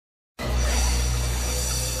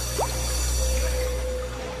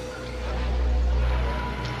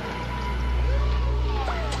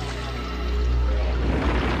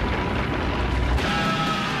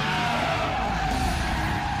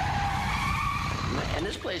Man,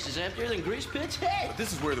 this place is emptier than Grease Pit's head. But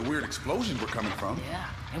this is where the weird explosions were coming from. Yeah,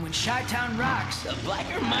 and when Chi-Town rocks, The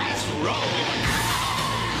blacker mice roll.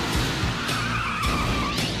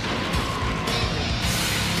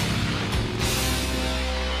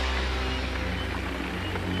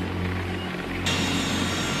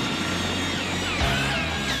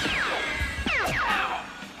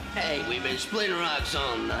 Hey, we've been splitting rocks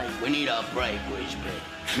all night. We need a break, Grease Pit.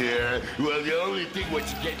 Yeah, well, the only thing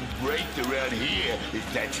what's getting braked around here is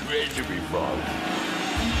that treasury vault.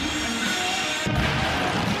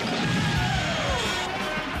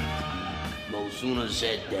 No sooner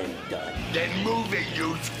said than done. Then move it,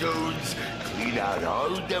 you goons. Clean out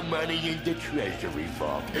all the money in the treasury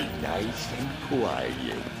vault. Nice and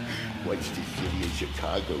quiet. Once the city of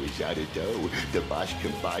Chicago is out of dough, the boss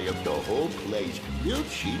can buy up the whole place real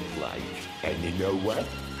cheap like. And you know what?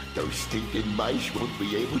 Those stinking mice won't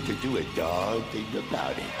be able to do a darn thing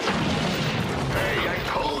about it. Hey, I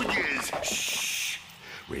told yous! Shh!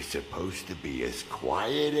 We're supposed to be as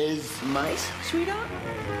quiet as mice, sweetheart?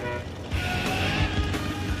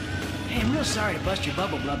 Hey, I'm real sorry to bust your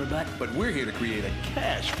bubble, blubber butt. But we're here to create a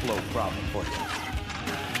cash flow problem for you.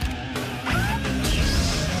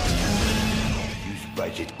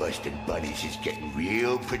 budget-busting bunnies is getting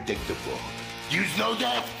real predictable. You know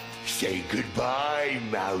that? Say goodbye,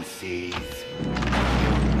 mousies.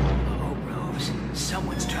 Oh, Rose,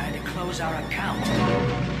 someone's trying to close our account.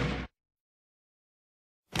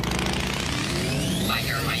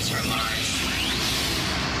 Biker mice from Mars.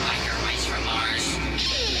 Biker mice from Mars.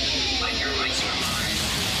 Biker mice from Mars.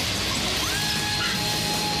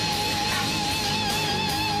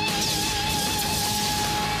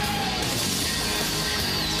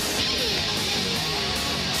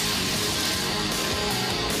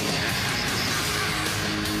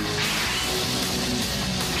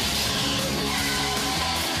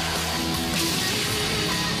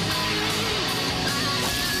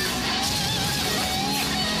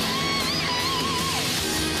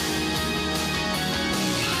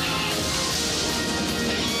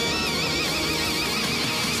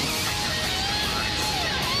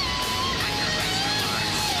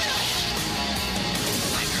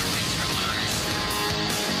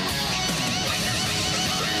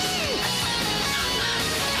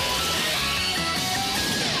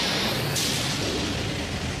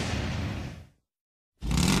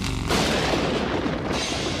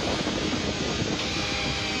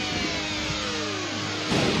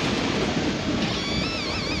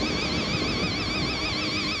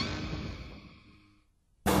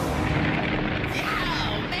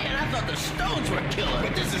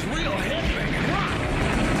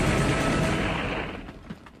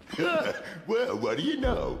 Well, what do you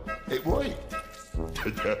know? It worked.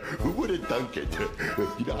 Who would have thunk it?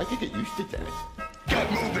 You know, I could get used to that.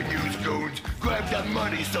 Get moving, you goons! Grab that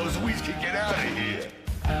money so we can get out of here!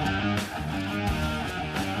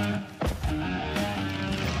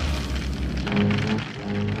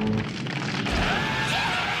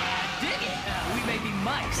 Dig it! We may be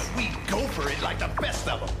mice. We go for it like the best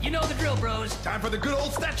of them. You know the drill, bros. Time for the good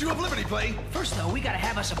old Statue of Liberty play. First, though, we gotta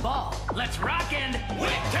have us a ball. Let's rock and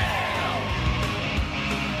whip-tail!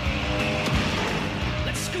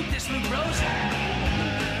 Let's scoop this loot, bros.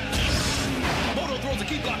 Moto throws a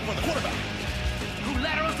key block for the quarterback. Who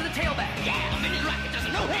laterals to the tailback? Yeah, Mini Rocket does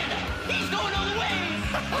a no-hander. He's going all the way.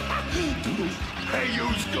 Hey, you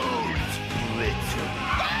goons! Blitz 'em.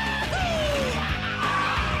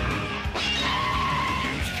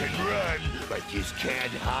 Yous can run, but yous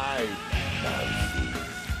can't hide.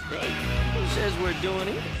 Hey, who says we're doing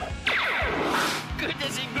it? Good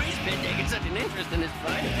to see Grease Pit taking such an interest in his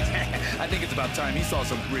finance. I think it's about time he saw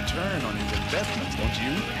some return on his investments, don't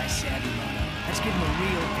you? I savvy, Mono. Let's give him a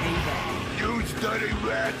real payback. Yous dirty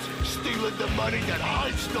rats, stealing the money that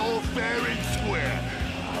I stole fair and square.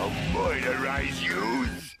 I'll murderize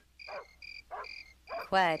yous.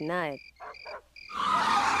 Quiet night.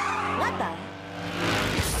 What the?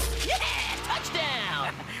 Yeah,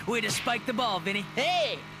 touchdown! Way to spike the ball, Vinny.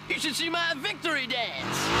 Hey, you should see my victory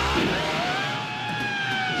dance.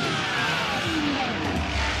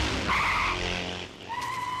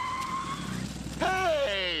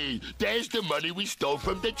 Hey, there's the money we stole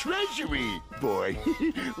from the treasury. Boy,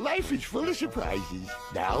 life is full of surprises.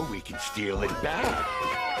 Now we can steal it back.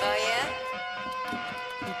 Oh, yeah?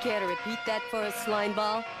 You care to repeat that for us, slime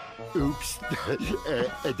ball? Oops.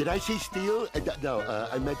 Did I say steal? No,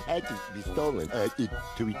 I meant had to be stolen.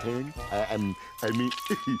 To return? I mean...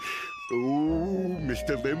 oh,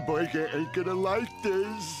 Mr. Limburger ain't gonna like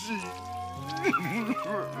this.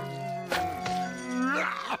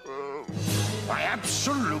 I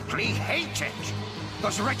absolutely hate it.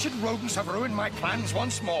 Those wretched rodents have ruined my plans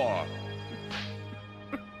once more.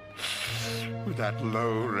 With that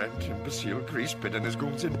low-rent imbecile Greasepit and his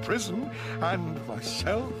goons in prison, and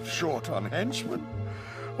myself short on henchmen,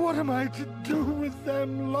 what am I to do with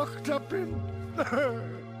them locked up in...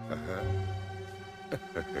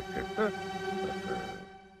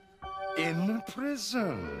 in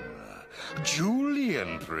prison?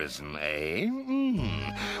 Julian prison, eh?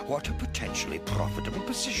 What a potentially profitable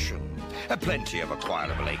position. Plenty of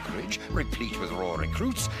acquirable acreage, replete with raw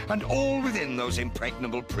recruits, and all within those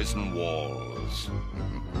impregnable prison walls.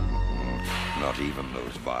 Not even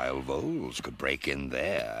those vile voles could break in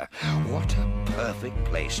there. What a perfect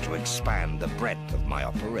place to expand the breadth of my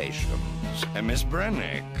operations. And Miss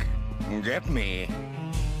Brennick, get me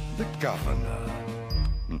the governor.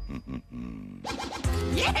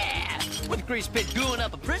 Yeah! With Greasepit gooing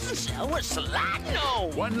up a prison cell, we're sliding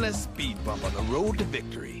on! One less speed bump on the road to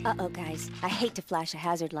victory. Uh-oh, guys. I hate to flash a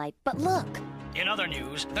hazard light, but look! In other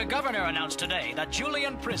news, the governor announced today that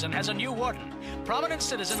Julian Prison has a new warden. Prominent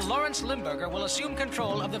citizen Lawrence Limburger will assume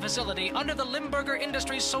control of the facility under the Limburger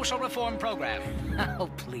Industries Social Reform Program. Oh,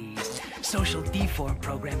 please. Social Deform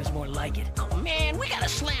Program is more like it. Oh, man, we gotta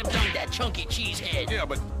slam dunk that chunky cheesehead. Yeah,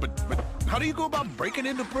 but how do you go about breaking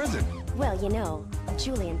into prison? Well, you know,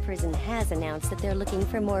 Julian Prison has announced that they're looking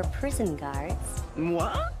for more prison guards.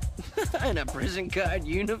 What? In a prison guard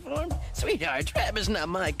uniform? Sweetheart, Trap is not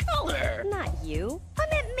my color. Not you. I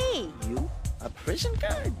meant me. You? A prison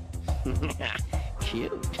guard?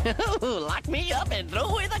 Cute. Lock me up and throw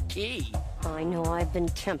away the key. I know I've been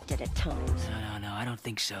tempted at times. No, I don't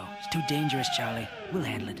think so. It's too dangerous, Charlie. We'll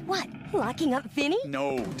handle it. What? Locking up Vinny?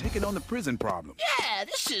 No, taking on the prison problem. Yeah,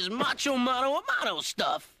 this is macho mano a mano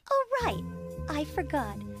stuff. Oh, right. I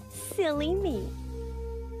forgot. Silly me.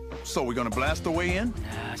 So we're gonna blast the way in?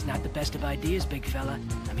 No, it's not the best of ideas, big fella.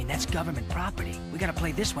 I mean, that's government property. We gotta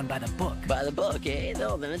play this one by the book. By the book, eh?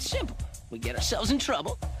 No, then it's simple. We get ourselves in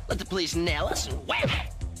trouble, let the police nail us, and wham!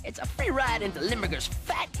 It's a free ride into Limburger's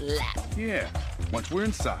fat lap. Yeah. Once we're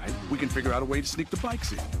inside, we can figure out a way to sneak the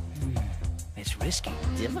bikes in. It's risky.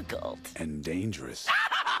 Difficult. And dangerous.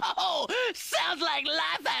 Oh, sounds like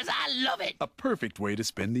life as I love it. A perfect way to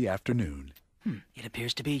spend the afternoon. It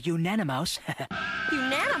appears to be unanimous.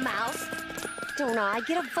 Unanimous? Don't I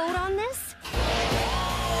get a vote on this?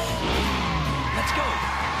 Let's go.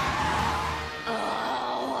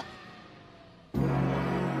 Oh.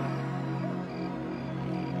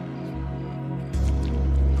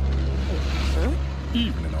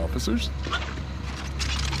 Evening, officers. Who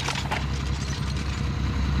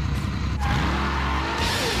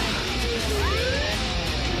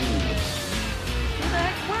the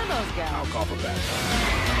heck were those guys? I'll call for back.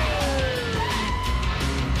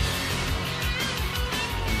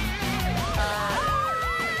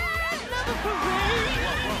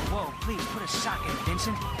 Whoa, please put a sock in it,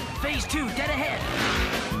 Vincent. Phase 2, dead ahead.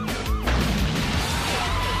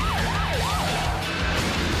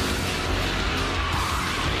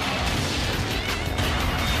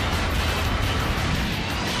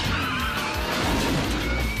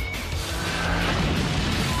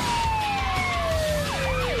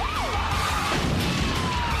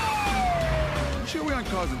 Sure we aren't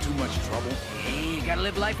causing too much trouble? Hey, you gotta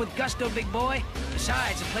live life with gusto, big boy.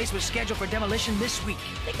 Besides, the place was scheduled for demolition this week.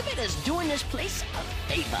 Think of it as doing this place a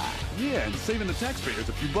favor. Yeah, and saving the taxpayers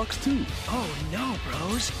a few bucks, too. Oh, no,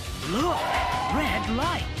 bros. Look, red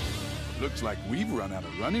light. Looks like we've run out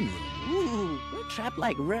of running room. Ooh, we're trapped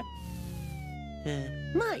like mice.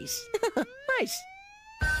 Nice.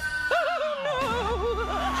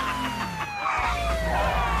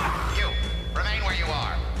 You, remain where you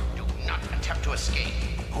are. Do not attempt to escape.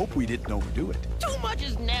 Hope we didn't overdo it. Too much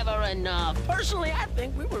is never enough. Personally, I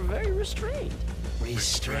think we were very restrained.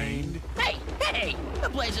 Restrained? Hey! The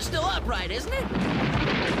place is still upright, isn't it?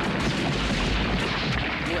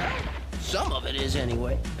 Well, some of it is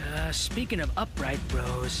anyway. Speaking of upright,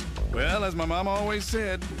 bros. Well, as my mom always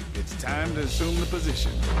said, it's time to assume the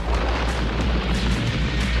position.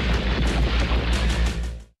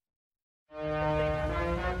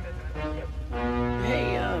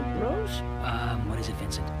 Hey, bros? What is it,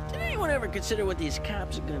 Vincent? Did anyone ever consider what these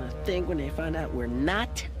cops are gonna think when they find out we're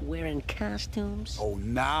not wearing costumes? Oh,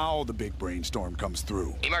 now the big brainstorm comes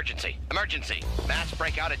through. Emergency! Emergency! Mass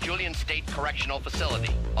breakout at Julian State Correctional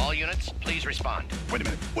Facility. All units, please respond. Wait a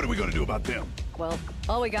minute, what are we gonna do about them? Well,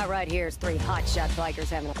 all we got right here is 3 hotshot bikers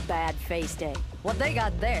having a bad face day. What they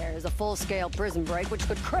got there is a full-scale prison break which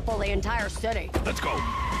could cripple the entire city. Let's go.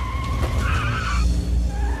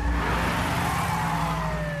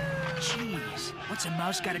 Jeez, What's a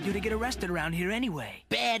mouse got to do to get arrested around here anyway?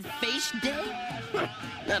 Bad face day?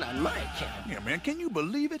 Not on my account. Yeah, man, can you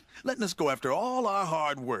believe it? Letting us go after all our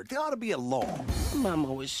hard work. There ought to be a law. Mom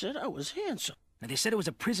always said I was handsome. Now, they said it was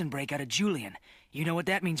a prison break out of Julian. You know what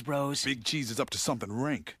that means, bros. Big Cheese is up to something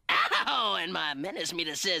rank. Ow! And my menace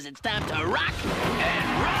meter says it's time to rock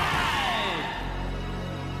and ride!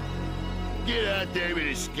 Get out there and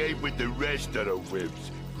escape with the rest of the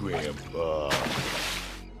whips, Grandpa.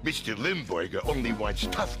 Mr. Limburger only wants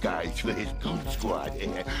tough guys for his goon squad.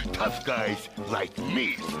 Tough guys like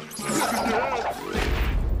me.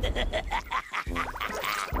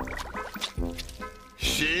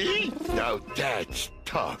 See? Now that's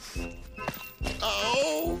tough.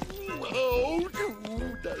 Oh,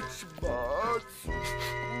 that's smart.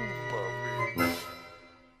 Mommy.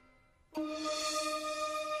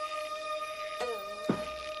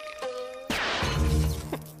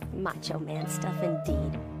 Macho man stuff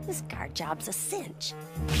indeed. This guard job's a cinch.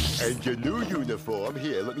 And your new uniform.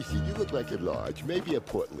 Here, let me see. You look like a large, maybe a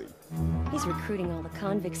portly. He's recruiting all the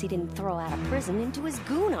convicts he didn't throw out of prison into his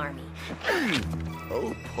goon army.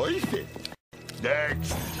 Oh, perfect.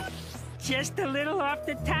 Next. Just a little off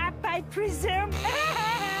the top, I presume.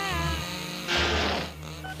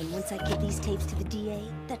 And once I get these tapes to the DA,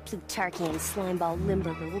 that Plutarchian slimeball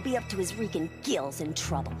Limburger will be up to his reeking gills in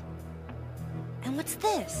trouble. And what's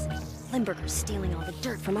this? Limburger's stealing all the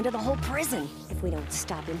dirt from under the whole prison. If we don't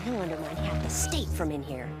stop him, he'll undermine half the state from in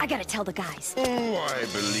here. I gotta tell the guys. Oh, I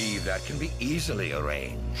believe that can be easily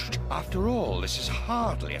arranged. After all, this is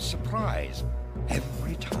hardly a surprise.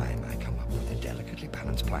 Every time I come up with a delicately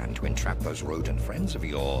balanced plan to entrap those rodent friends of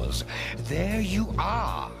yours, there you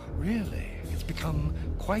are. Really, it's become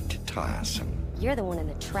quite tiresome. You're the one in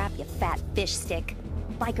the trap, you fat fish stick.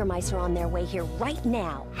 Biker mice are on their way here right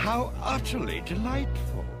now. How utterly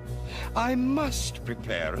delightful. I must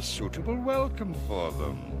prepare a suitable welcome for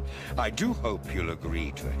them. I do hope you'll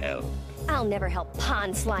agree to help. I'll never help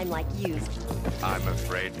pond slime like you. I'm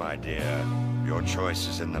afraid, my dear, your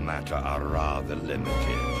choices in the matter are rather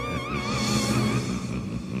limited.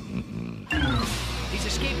 These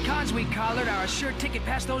escaped cons we collared are a sure ticket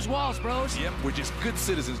past those walls, bros. Yep, we're just good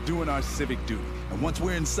citizens doing our civic duty. And once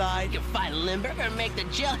we're inside... You can fight Limburger and make the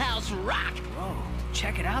jailhouse rock! Whoa,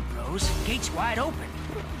 check it out, bros. Gate's wide open.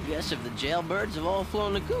 Guess if the jailbirds have all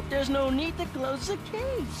flown the coop, there's no need to close the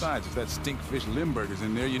case. Besides, if that stinkfish Limburger's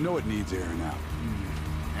in there, you know it needs airing out.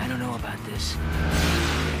 I don't know about this.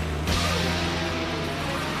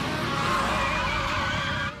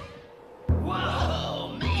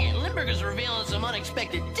 Whoa, man, Limburger's revealing some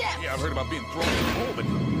unexpected depths. Yeah, I've heard about being thrown in the hole, but...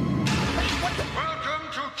 Welcome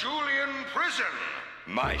to Julian Prison.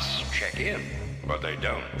 Mice check in, but they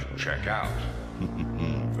don't check out.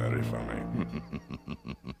 Very funny.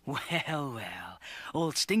 Well, well.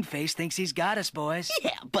 Old Stinkface thinks he's got us, boys.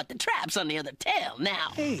 Yeah, but the trap's on the other tail now.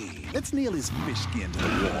 Hey, let's nail his fish skin to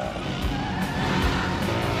the wall.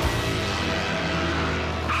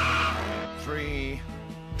 3,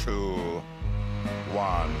 2,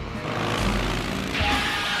 1.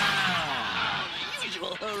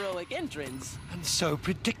 Usual heroic entrance. And so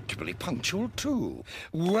predictably punctual, too.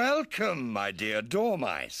 Welcome, my dear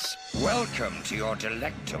dormice. Welcome to your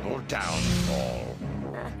delectable downfall.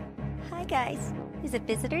 Hi, guys. Is it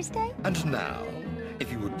Visitor's Day? And now,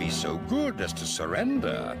 if you would be so good as to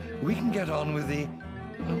surrender, we can get on with the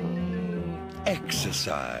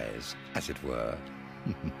exercise, as it were.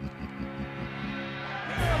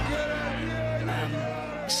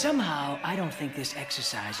 Somehow, I don't think this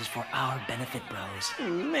exercise is for our benefit, bros.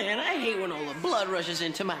 Man, I hate when all the blood rushes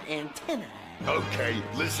into my antennae. Okay,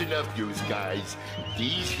 listen up, you guys.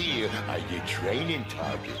 These here are your training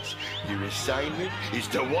targets. Your assignment is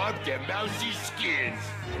to warm their mousy skins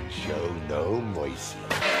and show no mercy.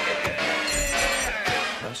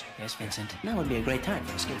 Bros? Yes, Vincent? Now would be a great time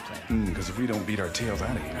for a skate play. Because if we don't beat our tails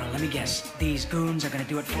out of here... Now, let me guess. These goons are gonna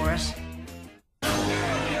do it for us?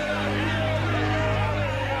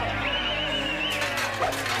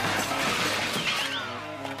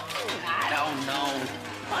 I don't know.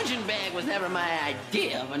 Punching bag was never my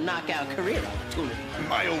idea of a knockout career opportunity.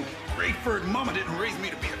 My old Rayford mama didn't raise me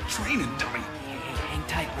to be a training dummy. Hey, hang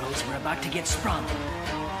tight, bros. We're about to get sprung.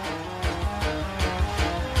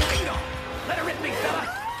 Bingo! Let her rip, big fella!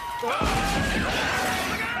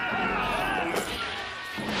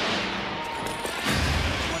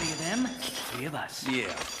 One of them, 3 of us. Yeah,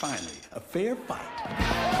 finally, a fair fight.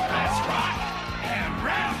 Let's rock and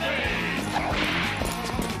rally!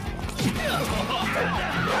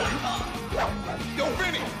 Yo,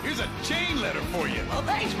 Vinny, here's a chain letter for you. Well,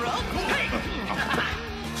 thanks, bro. Hey!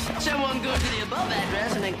 Someone go to the above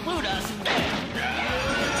address and include us.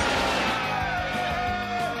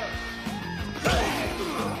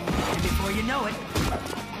 know it.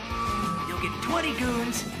 You'll get 20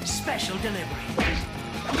 goons, special delivery.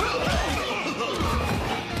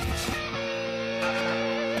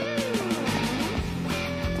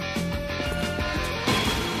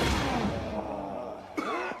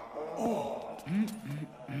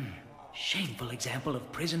 Shameful example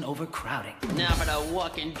of prison overcrowding. Now for the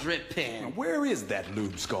walking drip pen. Now, where is that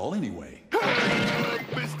lube skull, anyway?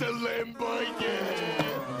 Mr. Limburger!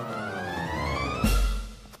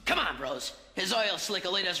 Come on, bros. His oil slick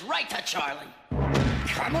will lead us right to Charley.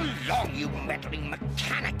 Come along, you meddling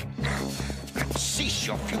mechanic. Cease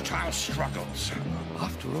your futile struggles.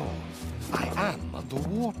 After all, I am the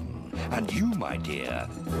warden, and you, my dear,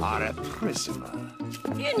 are a prisoner.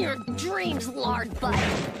 In your dreams, lard butt.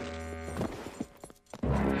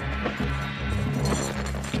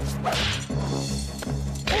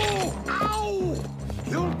 Oh, ow!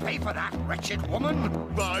 You'll pay for that, wretched woman.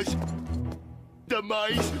 Boss, the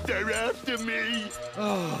mice, they're after me.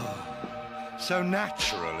 Oh, so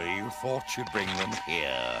naturally you thought you'd bring them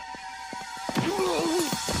here.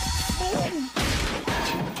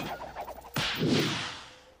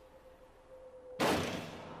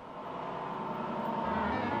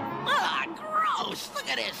 Ah, gross! Look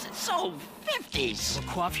at this. It's so 50s. We'll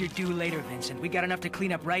quaff your due later, Vincent. We got enough to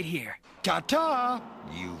clean up right here. Ta-ta,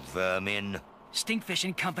 you vermin. Stinkfish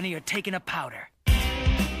and company are taking a powder.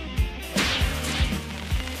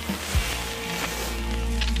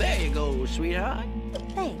 There you go, sweetheart.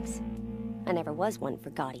 Thanks. I never was one for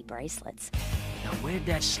gaudy bracelets. Now, where'd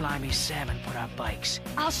that slimy salmon put our bikes?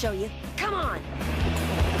 I'll show you. Come on!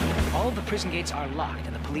 All the prison gates are locked,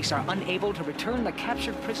 and the police are unable to return the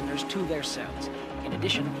captured prisoners to their cells. In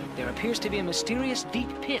addition, there appears to be a mysterious deep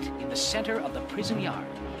pit in the center of the prison yard.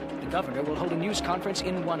 The governor will hold a news conference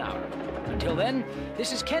in 1 hour. Until then,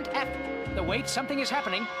 this is Kent F. Wait, something is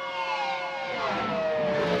happening.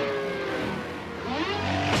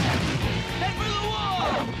 Head for the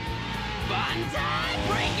wall! Banzai,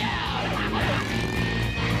 break out!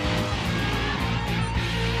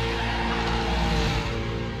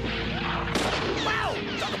 Wow!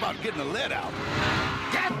 Talk about getting the lead out.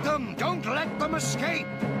 Get them! Don't let them escape!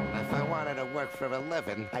 If I wanted to work for a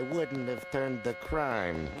living, I wouldn't have turned the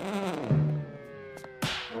crime.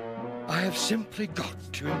 I have simply got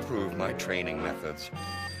to improve my training methods.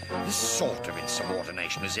 This sort of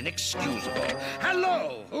insubordination is inexcusable.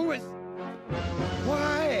 Hello! Who is...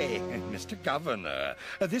 Why, Mr. Governor,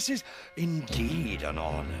 this is indeed an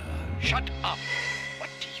honor. Shut up! What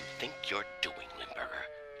do you think you're doing, Limburger?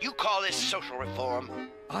 You call this social reform?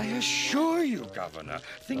 I assure you, Governor,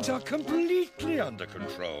 things are completely under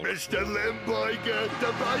control. Mr. Limburger,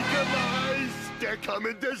 the mice, they're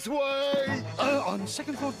coming this way. On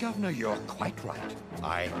second thought, Governor, you're quite right.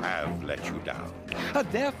 I have let you down.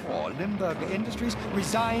 Therefore, Limburger Industries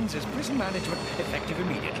resigns as prison management effective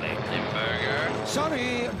immediately. Limburger.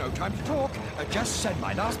 Sorry, no time to talk. Just send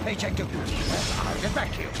my last paycheck to... I'll get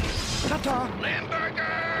back to you. Ta-ta.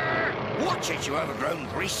 Limburger! Watch it, you overgrown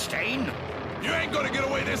grease stain. You ain't gonna get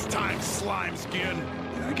away this time, slime skin.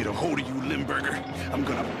 When I get a hold of you, Limburger, I'm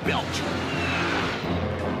gonna belt you.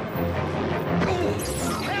 Oh,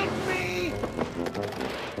 help me!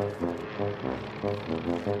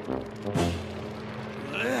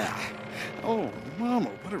 Ugh. Oh, Mama,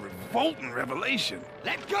 what a revolting revelation.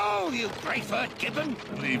 Let go, you gray-furred gibbon!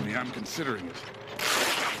 Believe me, I'm considering it.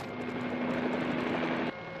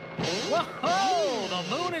 Whoa! The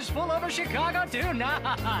moon is full over Chicago tonight!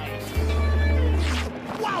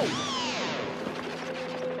 Wow!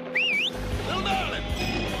 Little darling!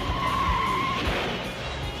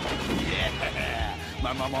 Yeah!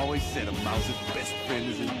 My mom always said a mouse's best friend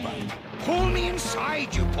is his bite. Pull me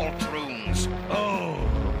inside, you poltroons! Oh,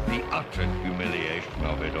 the utter humiliation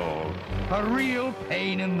of it all. A real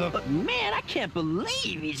pain in the... But man, I can't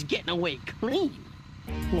believe he's getting away clean.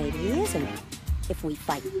 Maybe he isn't. If we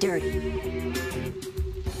fight dirty.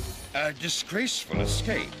 A disgraceful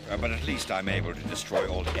escape, but at least I'm able to destroy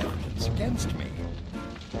all evidence against me.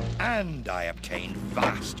 And I obtained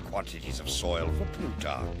vast quantities of soil for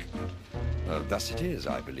Plutarch. Thus it is,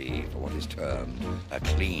 I believe, what is termed a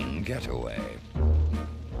clean getaway.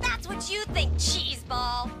 That's what you think,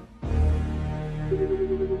 cheeseball!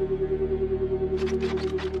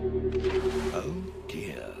 Oh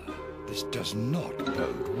dear, this does not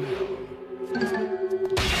bode well.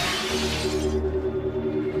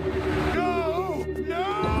 No! No!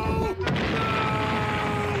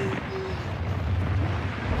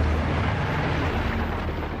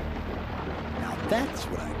 Now that's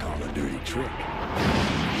what I call a dirty trick.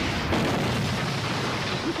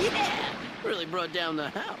 Yeah! Really brought down the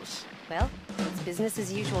house. Well, it's business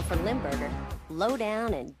as usual for Limburger. Low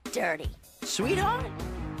down and dirty. Sweetheart,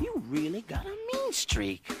 you really got a mean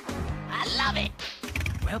streak. I love it.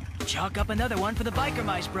 Well, chalk up another one for the biker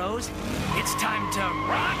mice, bros. It's time to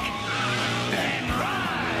rock and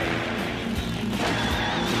ride!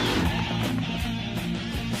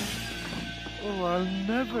 Oh, I'll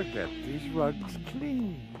never get these rugs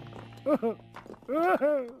clean.